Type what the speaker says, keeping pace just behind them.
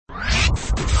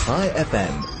High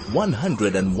FM,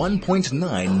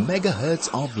 101.9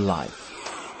 megahertz of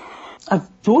life.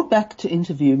 I've brought back to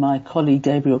interview my colleague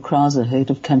Gabriel Crouse,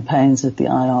 head of campaigns at the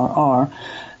IRR,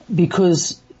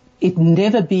 because it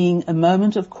never being a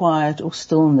moment of quiet or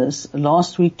stillness,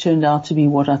 last week turned out to be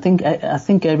what I think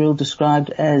Gabriel described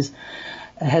as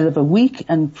a hell of a week,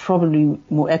 and probably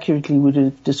more accurately would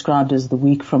have described as the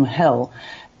week from hell.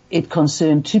 It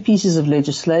concerned two pieces of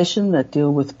legislation that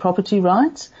deal with property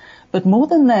rights, but more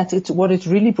than that, what it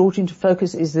really brought into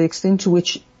focus is the extent to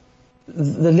which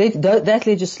that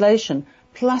legislation,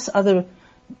 plus other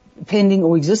pending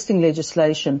or existing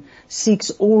legislation, seeks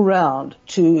all round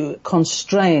to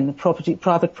constrain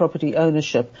private property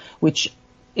ownership, which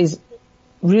is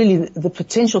really the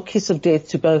potential kiss of death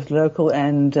to both local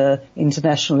and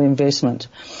international investment.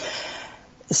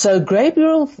 So,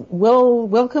 Gabriel,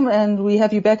 welcome, and we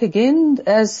have you back again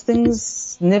as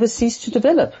things never cease to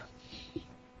develop.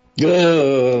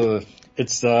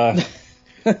 It's not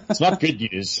good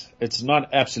news. It's not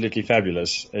absolutely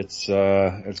fabulous. It's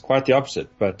quite the opposite,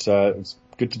 but it's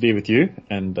good to be with you,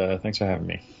 and thanks for having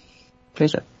me.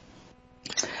 Pleasure.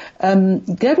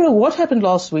 Gabriel, what happened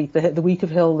last week, the week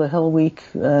of hell, the hell week,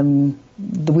 the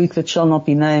week that shall not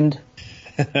be named?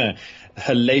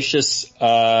 Hellacious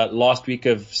last week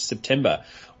of September.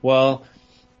 Well,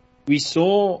 we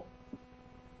saw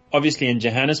obviously in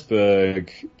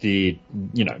Johannesburg the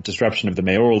disruption of the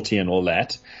mayoralty and all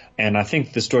that, and I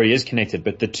think the story is connected,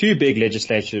 but the two big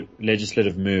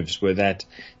legislative moves were that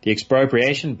the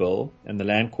expropriation bill and the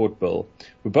land court bill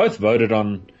were both voted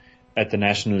on at the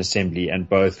National Assembly, and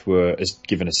both were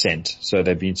given assent. So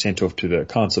they've been sent off to the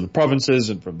Council of Provinces,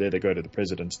 and from there they go to the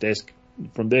President's desk.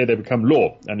 From there they become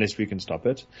law, unless we can stop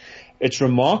it. It's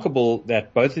remarkable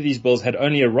that both of these bills had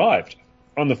only arrived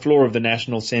on the floor of the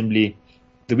National Assembly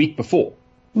the week before.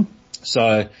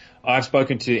 So I've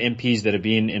spoken to MPs that have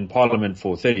been in Parliament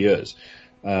for 30 years,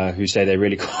 who say they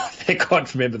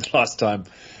can't remember the last time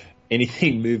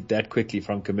anything moved that quickly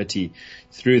from committee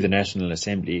through the National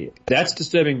Assembly. That's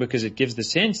disturbing because it gives the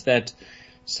sense that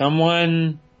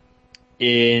someone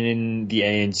in the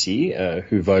ANC,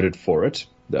 who voted for it,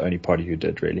 the only party who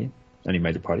did really, only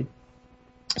major party,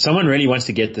 someone really wants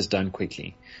to get this done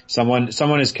quickly. Someone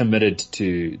is committed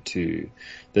to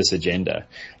this agenda,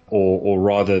 or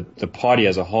rather the party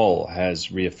as a whole has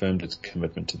reaffirmed its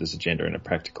commitment to this agenda in a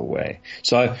practical way.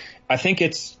 So I think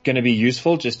it's going to be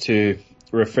useful just to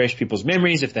refresh people's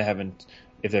memories if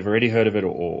they've already heard of it,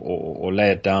 or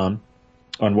lay it down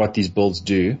on what these bills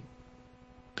do.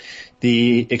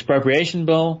 The expropriation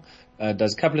bill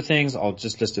does a couple of things. I'll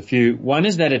just list a few. One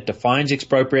is that it defines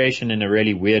expropriation in a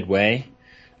really weird way,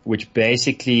 which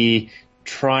basically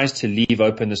tries to leave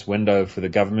open this window for the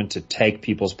government to take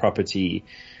people's property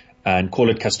and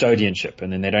call it custodianship,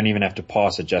 and then they don't even have to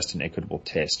pass a just and equitable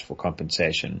test for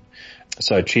compensation.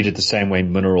 So treated the same way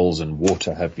minerals and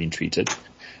water have been treated.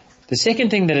 The second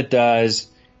thing that it does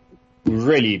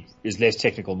really is less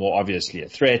technical, more obviously a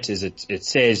threat, is it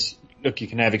says, look, you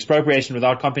can have expropriation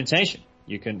without compensation.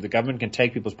 The government can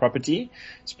take people's property,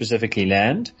 specifically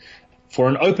land, for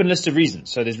an open list of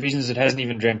reasons. So there's reasons it hasn't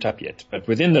even dreamt up yet. But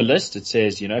within the list, it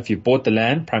says, if you bought the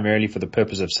land primarily for the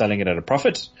purpose of selling it at a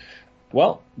profit,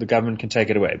 well, the government can take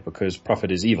it away because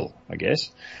profit is evil, I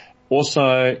guess.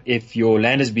 Also, if your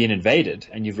land has been invaded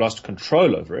and you've lost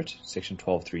control over it, Section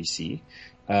 12.3c,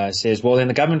 says, well, then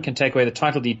the government can take away the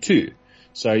title deed too.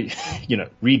 So,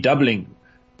 redoubling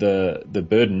the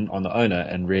burden on the owner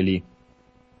and really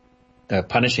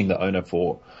punishing the owner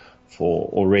for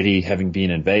already having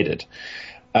been invaded.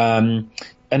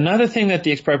 Another thing that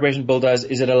the expropriation bill does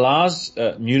is it allows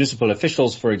municipal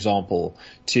officials, for example,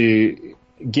 to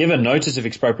give a notice of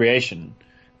expropriation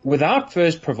without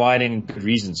first providing good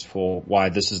reasons for why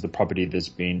this is the property that's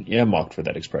been earmarked for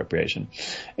that expropriation.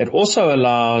 It also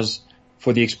allows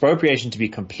for the expropriation to be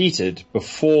completed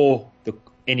before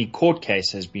any court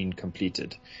case has been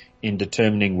completed in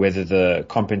determining whether the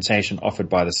compensation offered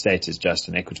by the state is just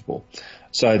and equitable.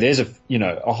 So there's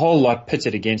a whole lot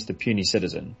pitted against the puny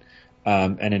citizen,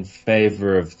 and in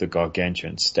favor of the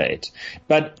gargantuan state.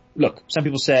 But look, some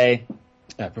people say,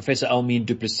 Professor Almeen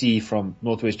Duplessis from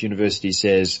Northwest University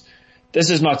says,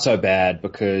 this is not so bad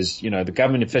because, the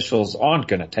government officials aren't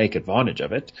going to take advantage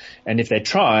of it. And if they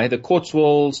try, the courts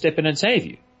will step in and save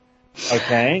you.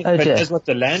 Okay. But here's what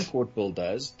the land court bill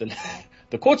does.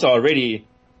 The courts are already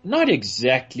not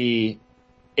exactly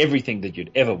everything that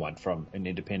you'd ever want from an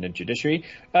independent judiciary.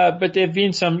 But there have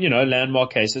been some,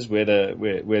 landmark cases where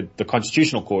the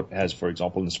Constitutional Court has, for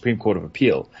example, and the Supreme Court of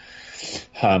Appeal,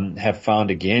 have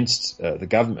found against the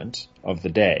government of the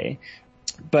day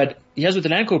But here's what the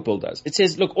Land Court Bill does. It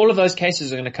says, look, all of those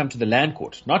cases are going to come to the Land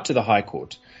Court, not to the High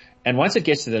Court. And once it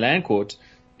gets to the Land Court,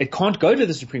 it can't go to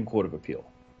the Supreme Court of Appeal.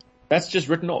 That's just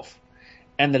written off.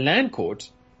 And the Land Court,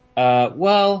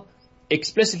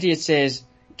 explicitly it says,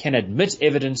 can admit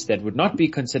evidence that would not be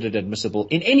considered admissible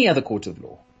in any other court of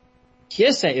law.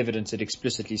 Hearsay evidence, it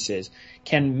explicitly says,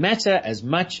 can matter as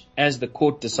much as the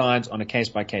court decides on a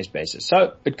case-by-case basis.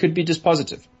 So it could be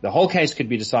dispositive. The whole case could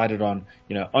be decided on,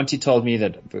 Auntie told me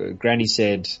that Granny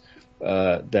said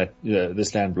that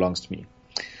this land belongs to me.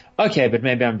 Okay, but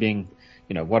maybe I'm being,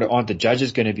 aren't the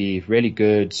judges going to be really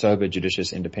good, sober,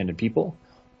 judicious, independent people?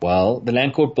 Well, the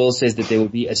Land Court Bill says that there will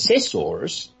be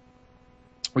assessors,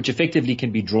 which effectively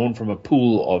can be drawn from a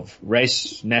pool of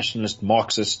race, nationalist,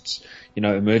 Marxists,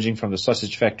 emerging from the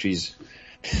sausage factories,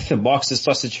 the Marxist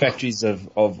sausage factories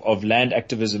of land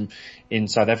activism in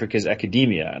South Africa's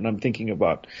academia. And I'm thinking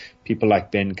about people like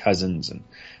Ben Cousins and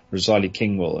Rosali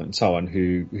Kingwell and so on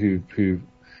who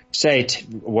say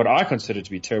what I consider to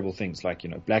be terrible things like,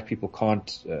 black people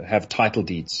can't have title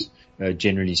deeds,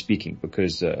 generally speaking,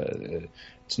 because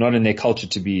it's not in their culture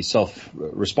to be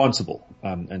self-responsible.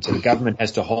 And so the government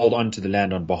has to hold on to the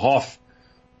land on behalf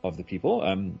of the people.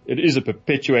 It is a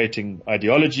perpetuating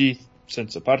ideology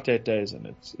since apartheid days, and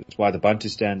it's why the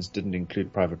Bantustans didn't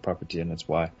include private property, and that's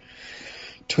why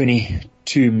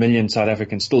 22 million South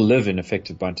Africans still live in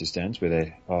effective Bantustans where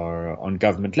they are on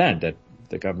government land that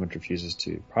the government refuses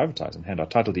to privatize and hand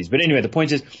out title deeds. But anyway, the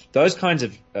point is those kinds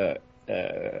of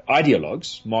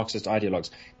ideologues, Marxist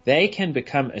ideologues, they can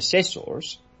become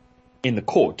assessors in the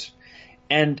court,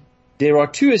 and there are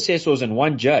two assessors and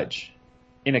one judge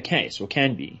in a case, or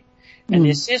can be. And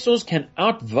the assessors can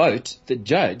outvote the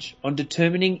judge on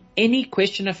determining any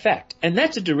question of fact. And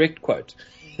that's a direct quote.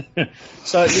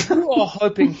 So if you are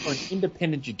hoping for an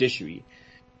independent judiciary,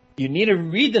 you need to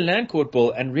read the Land Court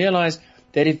Bill and realize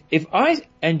that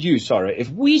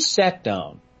if we sat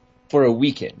down for a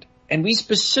weekend and we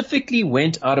specifically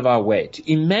went out of our way to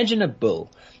imagine a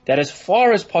bill that as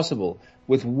far as possible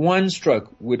with one stroke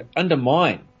would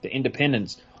undermine the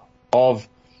independence of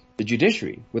the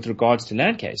judiciary with regards to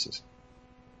land cases,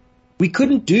 we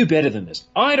couldn't do better than this.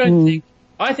 I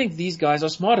think these guys are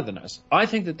smarter than us. I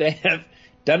think that they have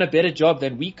done a better job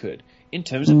than we could in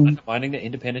terms of undermining the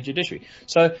independent judiciary.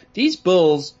 So these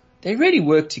bills, they really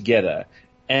work together,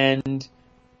 and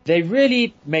they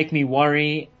really make me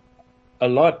worry a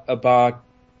lot about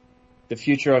the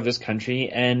future of this country.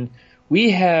 And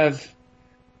we have,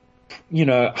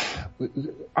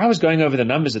 I was going over the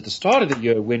numbers at the start of the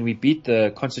year when we beat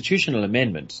the constitutional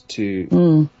amendment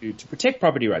to protect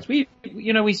property rights. We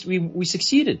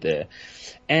succeeded there.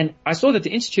 And I saw that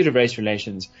the Institute of Race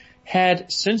Relations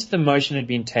had, since the motion had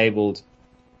been tabled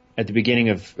at the beginning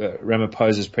of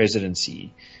Ramaphosa's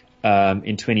presidency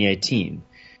in 2018,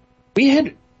 we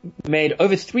had made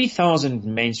over 3,000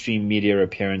 mainstream media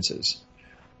appearances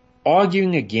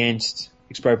arguing against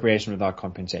expropriation without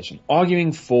compensation,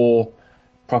 arguing for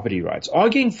property rights,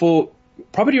 arguing for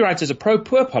property rights as a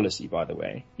pro-poor policy, by the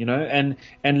way, and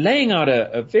laying out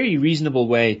a very reasonable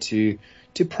way to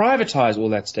privatize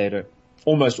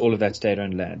almost all of that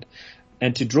state-owned land,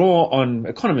 and to draw on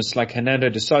economists like Hernando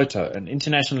de Soto and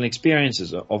international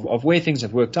experiences of where things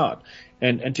have worked out,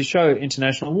 and to show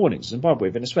international warnings, Zimbabwe,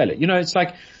 Venezuela. It's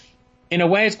like, in a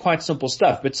way, it's quite simple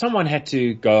stuff, but someone had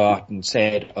to go out and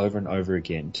say it over and over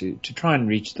again to try and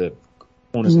reach the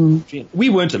corners of the country. We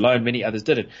weren't alone, many others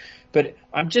did it. But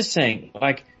I'm just saying,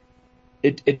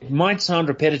 it might sound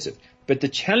repetitive, but the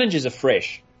challenges are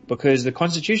fresh because the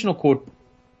Constitutional Court,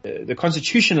 the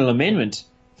constitutional amendment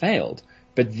failed.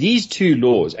 But these two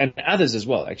laws, and others as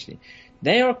well, actually,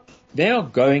 they are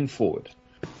going forward.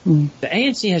 The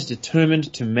ANC has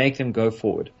determined to make them go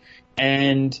forward.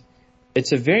 And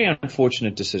it's a very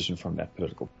unfortunate decision from that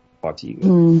political party.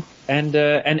 And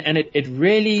it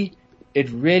really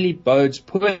bodes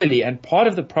poorly. And part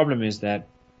of the problem is that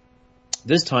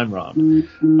this time round,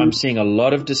 I'm seeing a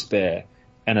lot of despair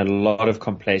and a lot of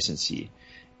complacency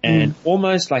and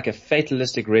almost like a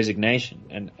fatalistic resignation.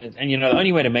 And the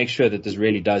only way to make sure that this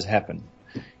really does happen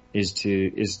is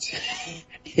if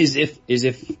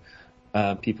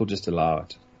people just allow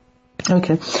it.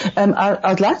 Okay.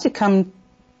 I'd like to come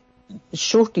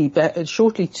shortly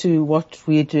to what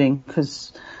we're doing,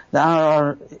 because the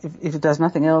IRR, if it does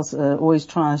nothing else, always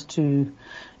tries to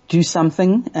do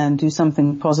something and do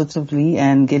something positively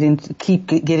and keep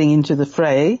getting into the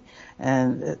fray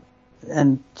and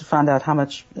to find out how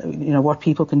much, what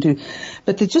people can do.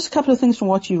 But there's just a couple of things from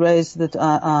what you raised that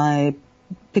I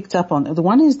picked up on. The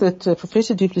one is that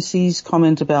Professor du Plessis'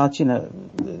 comment about,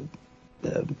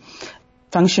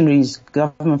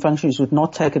 government functionaries would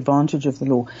not take advantage of the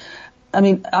law. I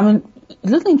mean, I'm a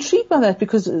little intrigued by that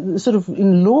because sort of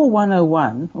in Law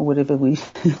 101, or whatever we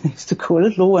used to call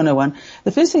it, Law 101,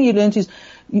 the first thing you learned is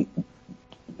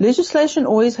legislation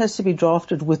always has to be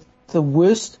drafted with the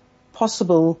worst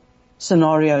possible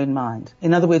scenario in mind.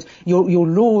 In other words, your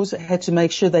laws had to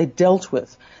make sure they dealt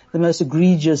with the most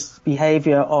egregious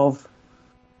behavior of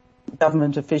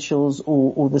government officials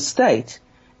or the state.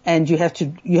 And you had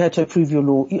to approve your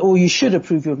law, or you should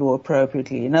approve your law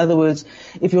appropriately. In other words,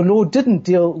 if your law didn't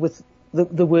deal with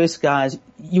the worst guys,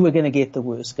 you were going to get the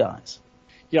worst guys.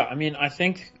 Yeah, I mean, I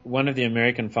think one of the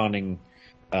American founding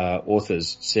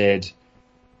authors said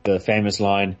the famous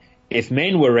line, "If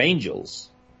men were angels,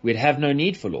 we'd have no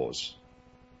need for laws."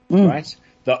 Right?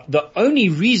 The only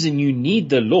reason you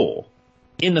need the law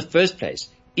in the first place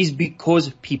is because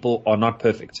people are not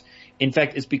perfect. In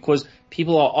fact, it's because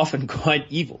people are often quite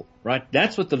evil, right?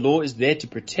 That's what the law is there to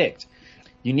protect.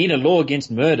 You need a law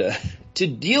against murder to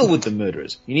deal with the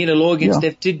murderers. You need a law against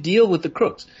theft to deal with the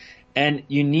crooks. And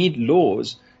you need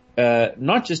laws,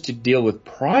 not just to deal with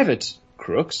private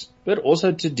crooks, but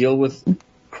also to deal with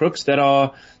crooks that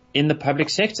are in the public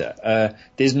sector.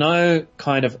 There's no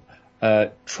kind of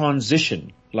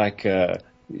transition, like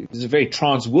it's a very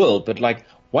trans world, but like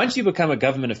once you become a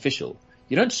government official,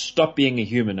 you don't stop being a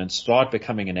human and start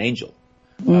becoming an angel.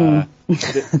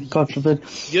 God forbid.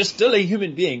 You're still a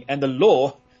human being, and the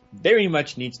law very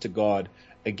much needs to guard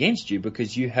against you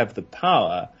because you have the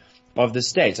power of the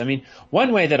states. I mean,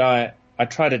 one way that I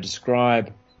try to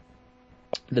describe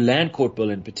the land court bill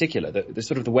in particular, the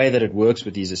sort of the way that it works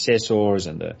with these assessors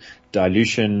and the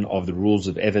dilution of the rules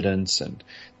of evidence and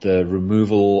the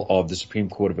removal of the Supreme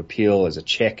Court of Appeal as a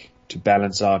check to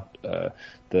balance out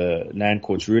the land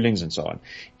court's rulings and so on,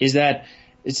 is that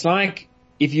it's like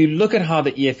if you look at how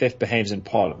the EFF behaves in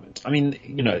Parliament. I mean,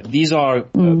 you know, these are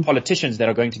politicians that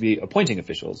are going to be appointing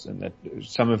officials, and that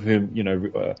some of whom, you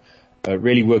know,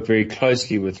 really work very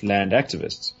closely with land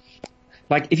activists.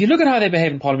 Like, if you look at how they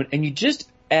behave in Parliament and you just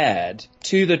add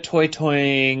to the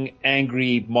toy-toying,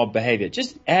 angry mob behavior,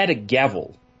 just add a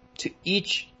gavel to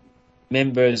each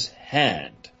member's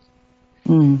hand.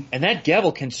 And that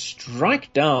gavel can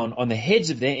strike down on the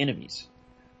heads of their enemies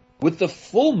with the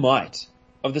full might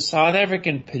of the South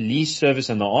African police service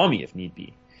and the army, if need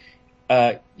be.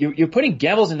 You're putting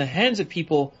gavels in the hands of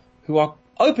people who are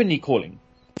openly calling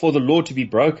for the law to be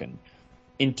broken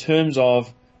in terms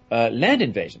of land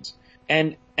invasions.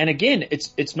 And again,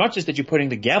 it's not just that you're putting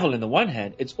the gavel in the one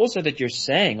hand, it's also that you're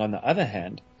saying on the other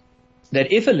hand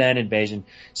that if a land invasion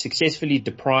successfully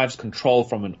deprives control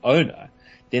from an owner,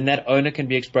 then that owner can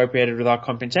be expropriated without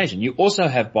compensation. You also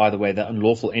have, by the way, the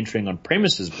unlawful entering on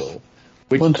premises bill,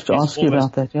 which I wanted to ask you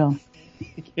about that, yeah.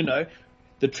 You know,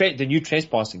 the new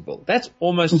trespassing bill. That's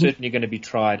almost certainly going to be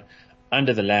tried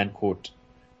under the land court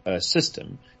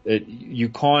system. You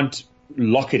can't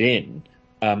lock it in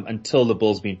until the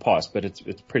bill's been passed, but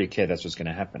it's pretty clear that's what's going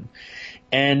to happen.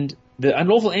 And the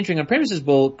unlawful entering on premises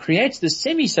bill creates this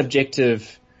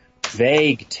semi-subjective,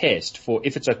 vague test for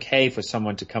if it's okay for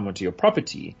someone to come onto your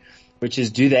property, which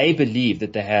is do they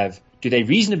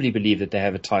reasonably believe that they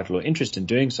have a title or interest in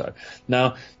doing so?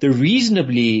 Now, the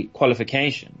reasonably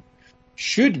qualification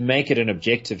should make it an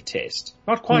objective test.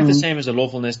 Not quite the same as a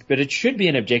lawfulness, but it should be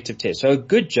an objective test. So a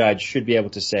good judge should be able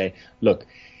to say, look,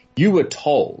 you were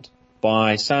told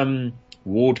by some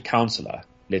ward councillor,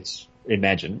 let's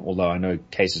imagine, although I know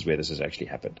cases where this has actually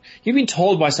happened. You've been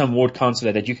told by some ward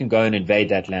councillor that you can go and invade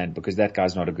that land because that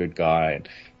guy's not a good guy and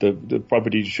the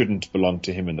property shouldn't belong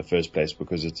to him in the first place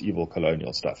because it's evil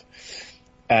colonial stuff.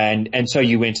 And so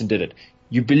you went and did it.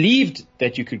 You believed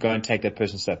that you could go and take that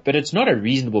person's stuff, but it's not a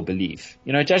reasonable belief.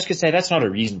 You know, a judge could say that's not a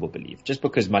reasonable belief. Just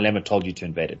because Malema told you to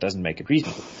invade it doesn't make it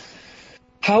reasonable.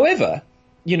 However,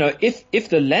 you know, if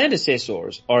the land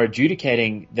assessors are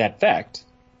adjudicating that fact,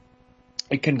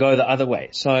 it can go the other way.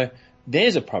 So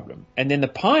there's a problem. And then the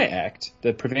PI Act,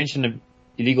 the Prevention of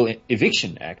Illegal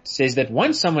Eviction Act, says that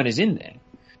once someone is in there,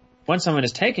 once someone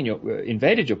has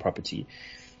invaded your property,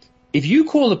 if you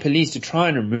call the police to try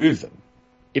and remove them,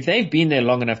 if they've been there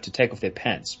long enough to take off their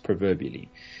pants, proverbially,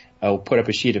 or put up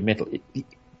a sheet of metal,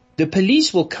 the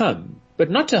police will come,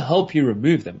 but not to help you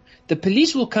remove them. The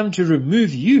police will come to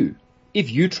remove you if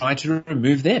you try to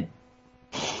remove them.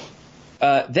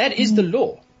 That is the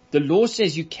law. The law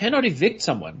says you cannot evict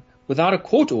someone without a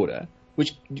court order,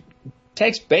 which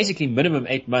takes basically minimum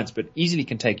 8 months, but easily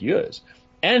can take years,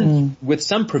 and with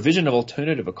some provision of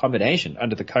alternative accommodation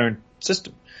under the current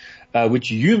system,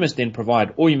 which you must then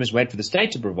provide, or you must wait for the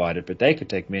state to provide it, but they could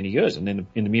take many years. And then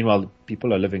in the meanwhile,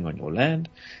 people are living on your land.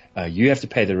 You have to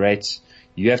pay the rates.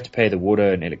 You have to pay the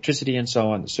water and electricity and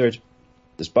so on, the search,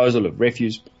 disposal of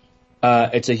refuse.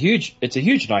 It's a huge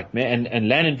nightmare, and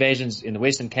land invasions in the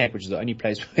Western Cape, which is the only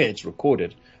place where it's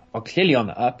recorded, are clearly on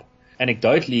the up.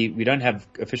 Anecdotally, we don't have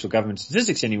official government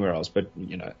statistics anywhere else, but,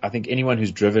 I think anyone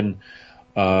who's driven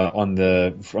from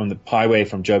the highway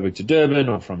from Joburg to Durban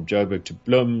or from Joburg to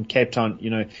Bloem, Cape Town,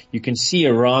 you can see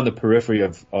around the periphery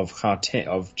of Gauteng,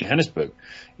 of Johannesburg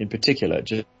in particular,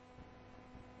 just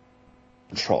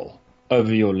control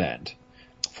over your land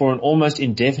for an almost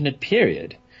indefinite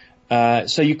period.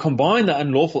 So you combine the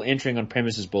unlawful entering on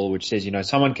premises bill, which says,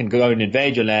 someone can go and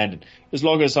invade your land as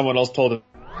long as someone else told them.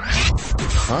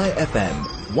 High FM,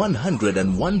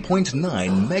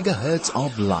 101.9 megahertz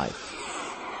of life.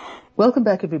 Welcome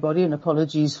back, everybody, and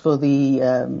apologies for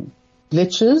the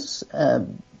glitches.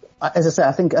 As I say,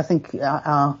 I think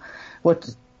what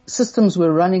systems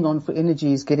we're running on for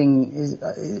energy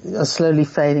are slowly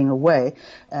fading away.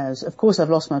 Of course, I've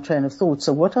lost my train of thought.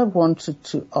 So what I wanted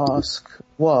to ask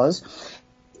was,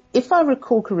 if I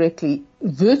recall correctly,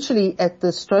 virtually at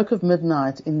the stroke of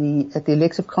midnight at the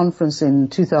elective conference in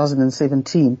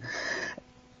 2017,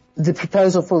 the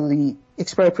proposal for the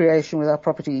expropriation without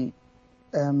property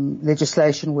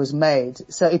legislation was made.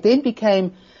 So it then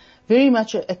became very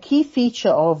much a key feature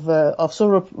of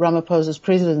Cyril Ramaphosa's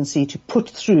presidency to put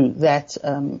through that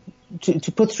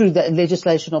to put through that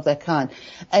legislation of that kind,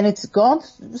 and it's gone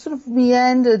sort of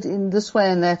meandered in this way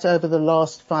and that over the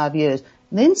last 5 years.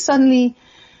 And then suddenly,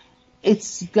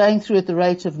 it's going through at the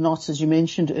rate of knots, as you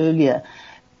mentioned earlier.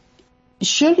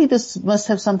 Surely this must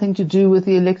have something to do with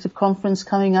the elective conference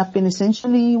coming up in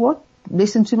essentially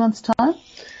less than 2 months' time.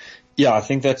 Yeah, I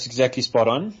think that's exactly spot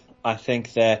on. I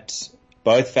think that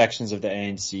both factions of the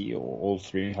ANC, or all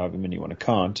three, however many you want to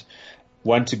count,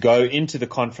 want to go into the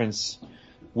conference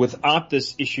without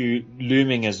this issue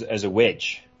looming as a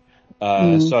wedge.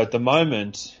 So at the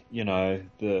moment,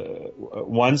 the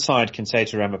one side can say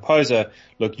to Ramaphosa,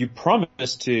 look, you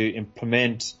promised to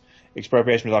implement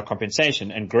expropriation without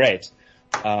compensation, and great.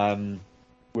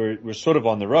 We're sort of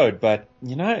on the road, but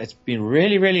it's been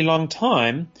really, really long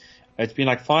time. It's been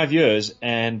like 5 years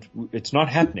and it's not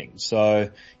happening. So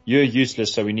you're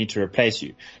useless, so we need to replace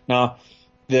you. Now,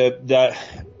 the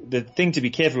thing to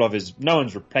be careful of is no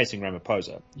one's replacing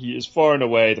Ramaphosa. He is far and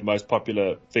away the most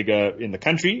popular figure in the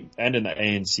country and in the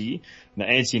ANC. And the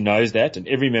ANC knows that, and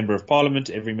every member of parliament,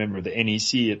 every member of the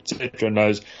NEC, etc.,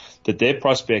 knows that their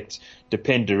prospects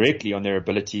depend directly on their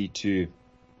ability to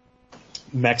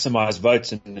maximize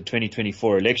votes in the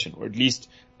 2024 election, or at least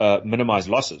minimize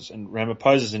losses. And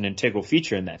Ramaphosa is an integral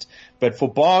feature in that. But for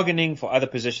bargaining, for other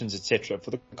positions, etc., for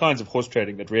the kinds of horse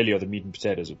trading that really are the meat and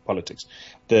potatoes of politics,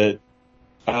 it's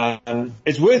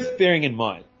worth bearing in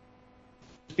mind.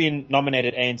 He's been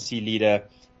nominated ANC leader,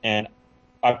 and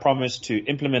I promise to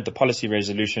implement the policy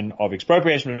resolution of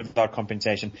expropriation without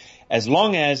compensation, as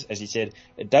long as he said,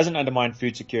 it doesn't undermine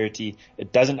food security,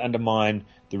 it doesn't undermine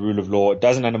the rule of law, it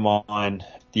doesn't undermine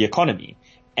the economy.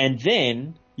 And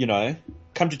then,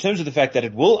 come to terms with the fact that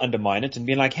it will undermine it and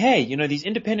be like, hey, these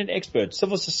independent experts,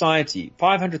 civil society,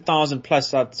 500,000 plus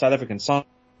South Africans.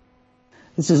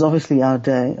 This is obviously our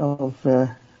day of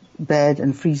bad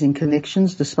and freezing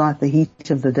connections, despite the heat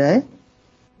of the day.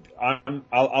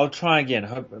 I'll try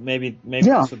again. Maybe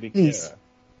yeah, this will be clearer.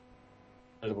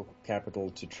 Political capital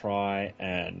to try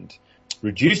and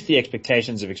reduce the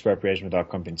expectations of expropriation without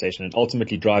compensation and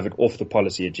ultimately drive it off the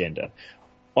policy agenda,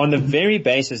 on the very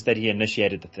basis that he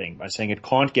initiated the thing by saying it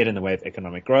can't get in the way of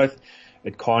economic growth,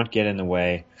 it can't get in the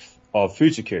way of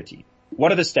food security.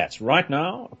 What are the stats? Right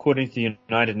now, according to the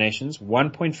United Nations,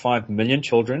 1.5 million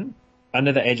children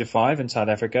under the age of 5 in South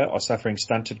Africa are suffering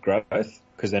stunted growth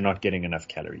because they're not getting enough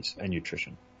calories and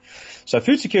nutrition. So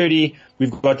food security,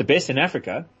 we've got the best in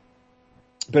Africa,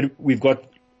 but we've got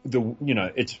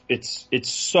it's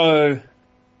so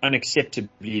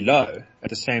unacceptably low at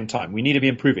the same time. We need to be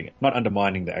improving it, not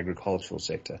undermining the agricultural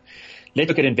sector. Let's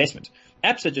look at investment.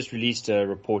 APSA just released a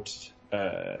report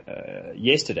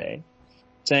yesterday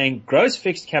saying gross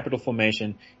fixed capital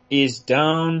formation is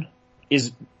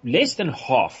less than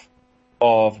half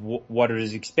of what it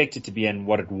is expected to be and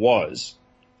what it was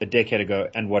a decade ago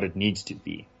and what it needs to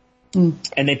be.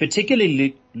 And they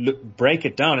particularly break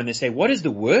it down and they say, what is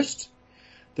the worst?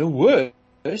 The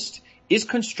worst is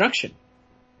construction.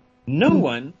 No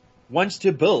one wants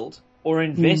to build or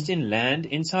invest in land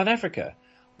in South Africa.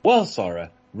 Well,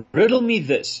 Sarah, riddle me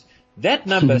this. That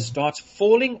number starts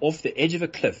falling off the edge of a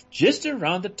cliff just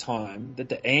around the time that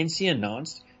the ANC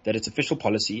announced that its official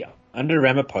policy under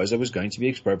Ramaphosa was going to be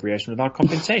expropriation without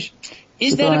compensation.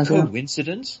 Is that a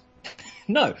coincidence?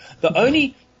 No. The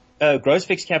only gross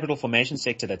fixed capital formation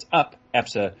sector that's up,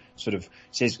 APSA sort of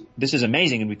says this is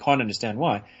amazing and we can't understand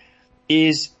why,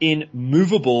 is in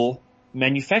movable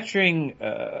manufacturing,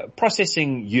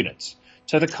 processing units.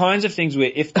 So the kinds of things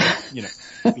where if,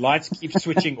 lights keep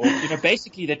switching off,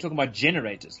 basically they're talking about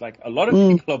generators. Like a lot of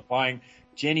people are buying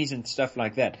Jennies and stuff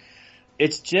like that.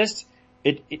 It's just,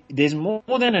 there's more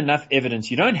than enough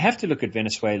evidence. You don't have to look at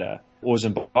Venezuela or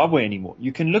Zimbabwe anymore.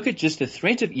 You can look at just the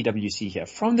threat of EWC here.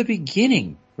 From the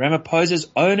beginning, Ramaphosa's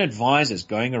own advisors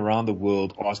going around the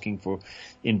world asking for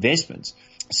investments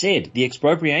said the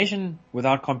expropriation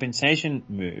without compensation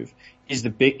move is the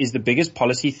biggest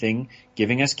policy thing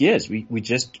giving us gears.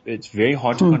 It's very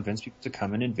hard to convince people to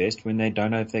come and invest when they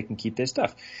don't know if they can keep their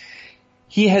stuff.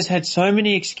 He has had so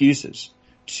many excuses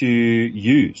to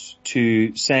use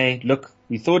to say, look,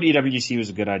 we thought EWC was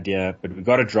a good idea, but we've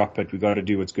got to drop it. We've got to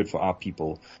do what's good for our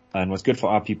people. And what's good for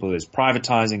our people is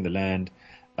privatizing the land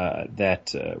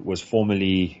that was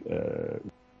formerly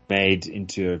made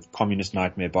into a communist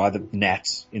nightmare by the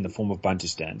Nats in the form of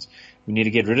Bantustans. We need to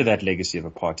get rid of that legacy of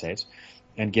apartheid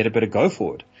and get a bit of go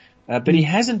forward. But he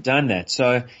hasn't done that.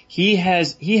 So he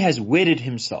has wedded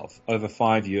himself over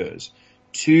 5 years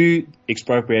to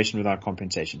expropriation without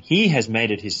compensation. He has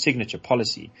made it his signature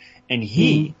policy, and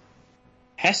he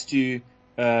has to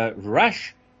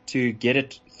rush to get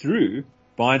it through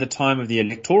by the time of the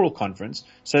electoral conference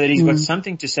so that he's got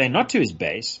something to say, not to his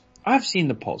base. I've seen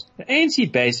the polls. The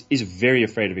ANC base is very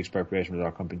afraid of expropriation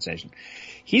without compensation.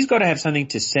 He's got to have something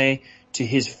to say to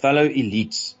his fellow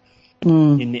elites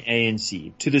in the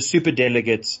ANC, to the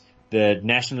superdelegates, the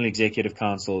National Executive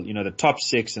Council, the top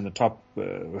 6 and the top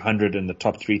 100 and the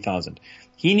top 3,000.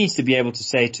 He needs to be able to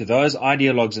say to those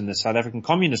ideologues in the South African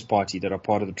Communist Party that are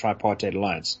part of the Tripartite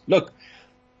Alliance, look,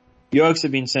 you oaks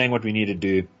have been saying what we need to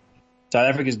do. South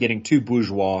Africa is getting too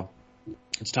bourgeois.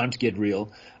 It's time to get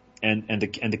real. And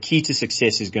the key to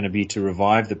success is going to be to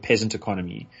revive the peasant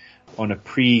economy on a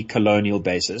pre-colonial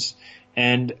basis.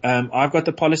 And I've got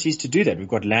the policies to do that. We've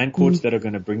got land courts that are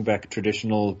going to bring back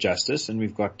traditional justice, and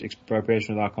we've got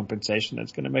expropriation without compensation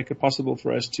that's going to make it possible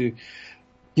for us to,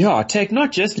 take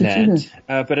not just land,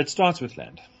 but it starts with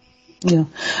land. Yeah.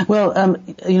 Well,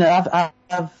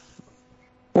 I've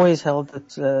always held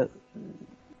that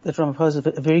Ramaphosa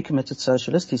is a very committed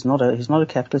socialist. He's not a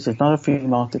capitalist. He's not a free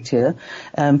marketeer.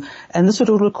 And this would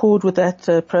all accord with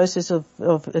that process of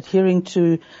adhering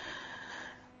to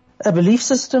a belief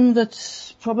system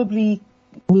that probably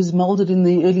was molded in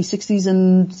the early 60s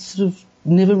and sort of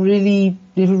never really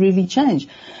changed.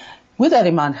 With that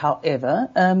in mind, however,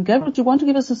 Gabriel, do you want to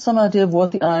give us some idea of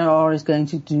what the IRR is going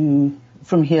to do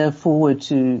from here forward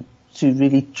to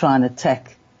really try and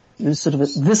attack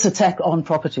this attack on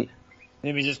property?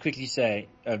 Let me just quickly say,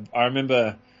 I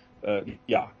remember,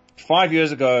 5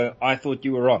 years ago, I thought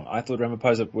you were wrong. I thought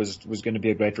Ramaphosa was going to be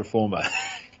a great reformer.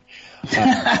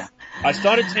 I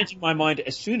started changing my mind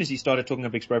as soon as he started talking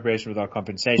of expropriation without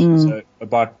compensation. So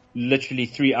about literally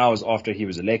 3 hours after he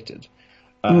was elected.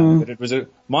 But it was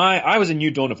I was a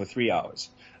New Dawner for 3 hours.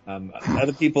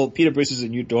 Other people, Peter Bruce is a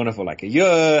New Dawner for like a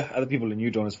year. Other people are New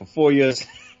Dawners for 4 years.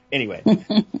 Anyway,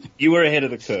 you were ahead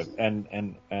of the curve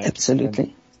and absolutely.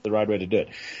 And the right way to do it.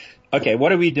 Okay,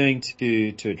 what are we doing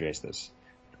to address this?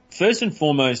 First and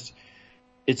foremost,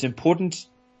 it's important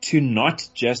to not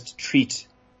just treat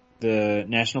the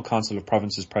National Council of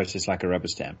Provinces process like a rubber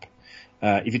stamp.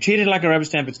 If you treat it like a rubber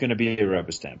stamp, it's going to be a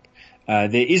rubber stamp.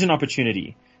 There is an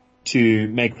opportunity to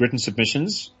make written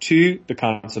submissions to the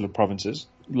Council of Provinces,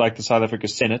 like the South Africa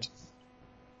Senate,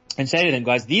 and say to them,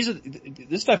 guys, this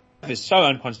stuff is so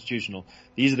unconstitutional.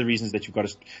 These are the reasons that you've got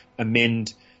to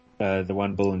amend the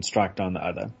one bill and strike down the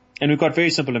other. And we've got very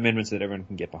simple amendments that everyone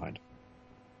can get behind.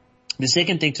 The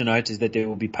second thing to note is that there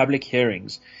will be public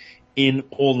hearings in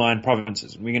all 9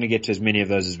 provinces. We're going to get to as many of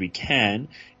those as we can,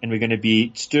 and we're going to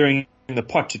be stirring the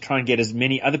pot to try and get as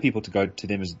many other people to go to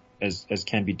them as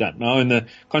can be done. Now, in the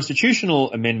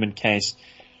constitutional amendment case,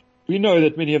 we know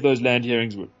that many of those land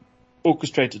hearings were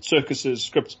orchestrated circuses,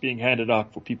 scripts being handed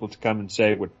out for people to come and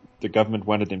say what the government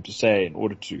wanted them to say in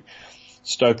order to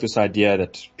stoke this idea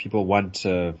that people want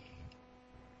a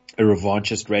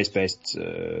revanchist, race-based,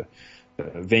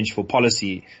 vengeful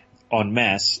policy en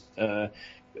masse.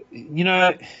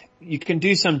 You can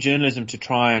do some journalism to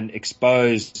try and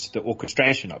expose the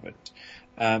orchestration of it.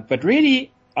 But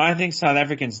really, I think South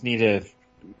Africans need to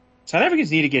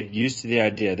get used to the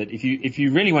idea that if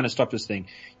you really want to stop this thing,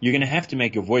 you're going to have to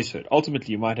make your voice heard.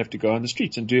 Ultimately, you might have to go on the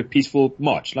streets and do a peaceful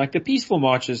march, like the peaceful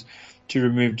marches to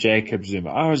remove Jacob Zuma.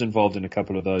 I was involved in a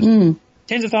couple of those.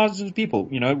 Tens of thousands of people,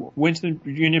 went to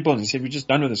the Union Building and said, we're just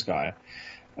done with this guy.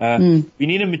 We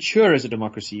need to mature as a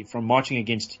democracy from marching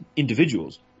against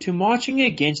individuals to marching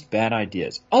against bad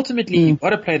ideas. Ultimately, you've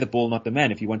got to play the ball, not the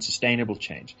man, if you want sustainable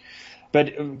change.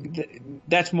 But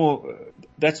that's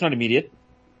not immediate.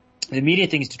 The immediate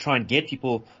thing is to try and get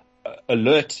people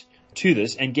alert to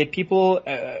this and get people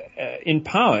in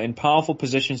power, in powerful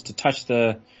positions to touch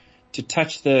the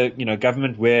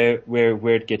government where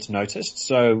it gets noticed.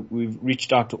 So we've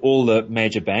reached out to all the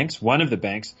major banks. One of the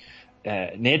banks,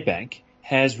 Nedbank,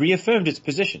 has reaffirmed its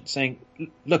position, saying,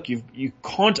 look, you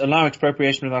can't allow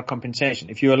expropriation without compensation.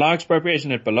 If you allow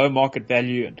expropriation at below market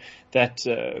value, and that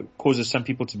causes some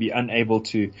people to be unable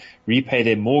to repay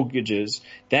their mortgages,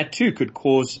 that too could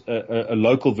cause a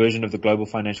local version of the global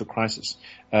financial crisis.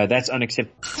 That's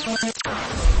unacceptable.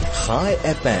 High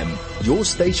FM, your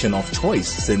station of choice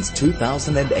since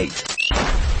 2008.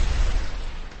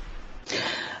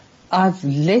 I've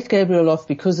let Gabriel off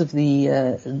because of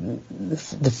the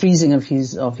freezing of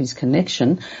his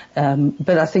connection,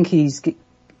 but I think he's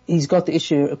got the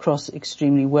issue across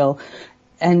extremely well.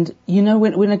 And you know,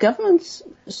 when a government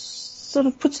sort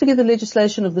of puts together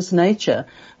legislation of this nature,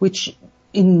 which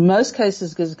in most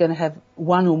cases is going to have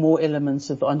one or more elements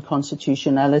of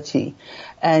unconstitutionality,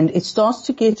 and it starts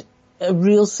to get a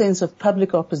real sense of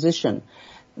public opposition,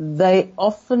 they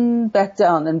often back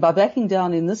down. And by backing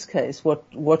down in this case, what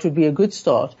would be a good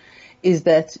start is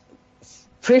that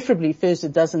preferably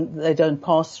first they don't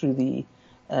pass through the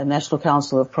National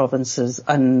Council of Provinces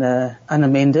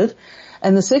unamended.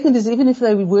 And the second is, even if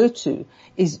they were to,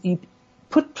 is you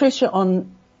put pressure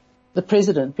on the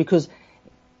president, because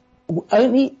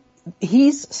only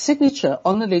his signature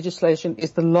on the legislation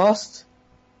is the last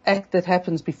act that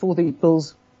happens before the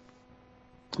bills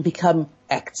become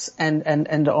acts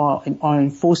and are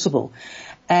enforceable.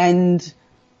 And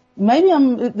maybe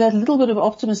that little bit of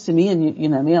optimism in me, and you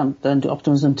know me, I don't do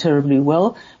optimism terribly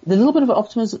well. The little bit of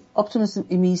optimism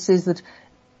in me says that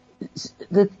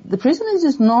the president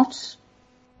is not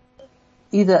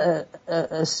either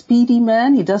a speedy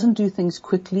man. He doesn't do things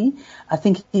quickly. I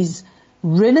think he's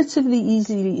relatively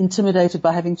easily intimidated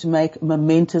by having to make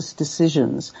momentous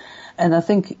decisions. And I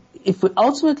think if we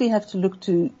ultimately have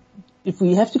to if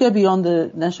we have to go beyond the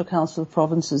National Council of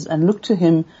Provinces and look to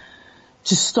him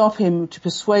to stop him, to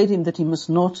persuade him that he must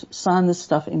not sign this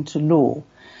stuff into law,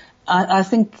 I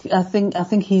think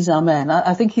he's our man.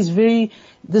 I think this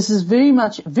is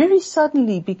very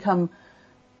suddenly been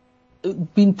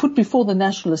put before the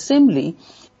National Assembly.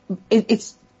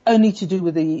 It's only to do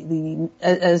with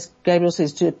as Gabriel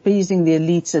says, to appeasing the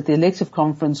elites at the elective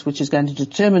conference, which is going to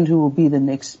determine who will be the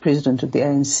next president of the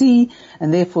ANC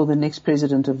and therefore the next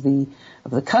president of the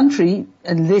country,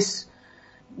 unless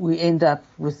we end up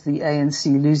with the ANC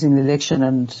losing the election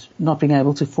and not being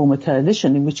able to form a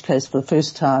coalition, in which case for the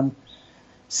first time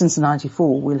since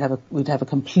 94 we'd have a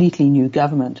completely new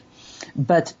government.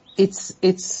 But it's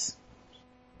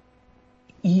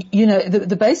you know,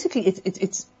 basically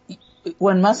it's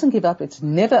one mustn't give up. It's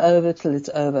never over till it's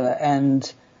over.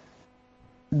 And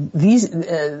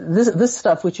this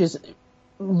stuff, which is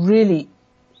really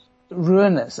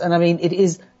ruinous, and I mean, it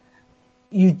is,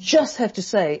 you just have to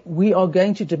say, we are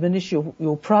going to diminish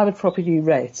your private property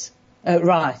rights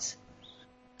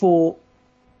for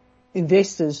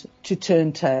investors to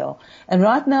turn tail. And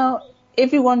right now,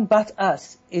 everyone but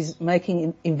us is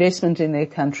making investment in their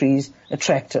countries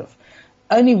attractive.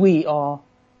 Only we are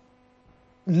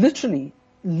literally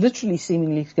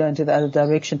seemingly to go into the other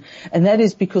direction. And that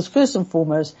is because, first and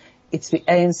foremost, it's the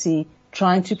ANC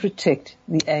trying to protect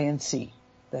the ANC.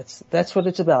 That's what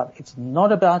it's about. It's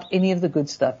not about any of the good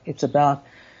stuff. It's about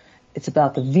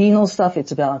the venal stuff.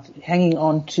 It's about hanging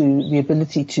on to the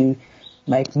ability to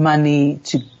make money,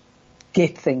 to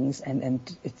get things, and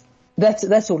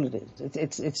that's all it is.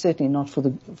 It's certainly not for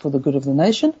the good of the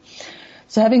nation.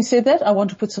 So having said that, I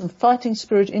want to put some fighting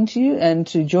spirit into you and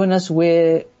to join us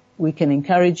where we can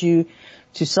encourage you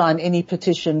to sign any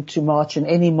petition, to march in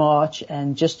any march,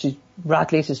 and just to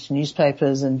write letters to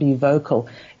newspapers and be vocal.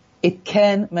 It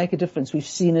can make a difference. We've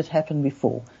seen it happen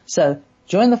before. So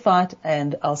join the fight,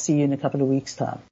 and I'll see you in a couple of weeks' time.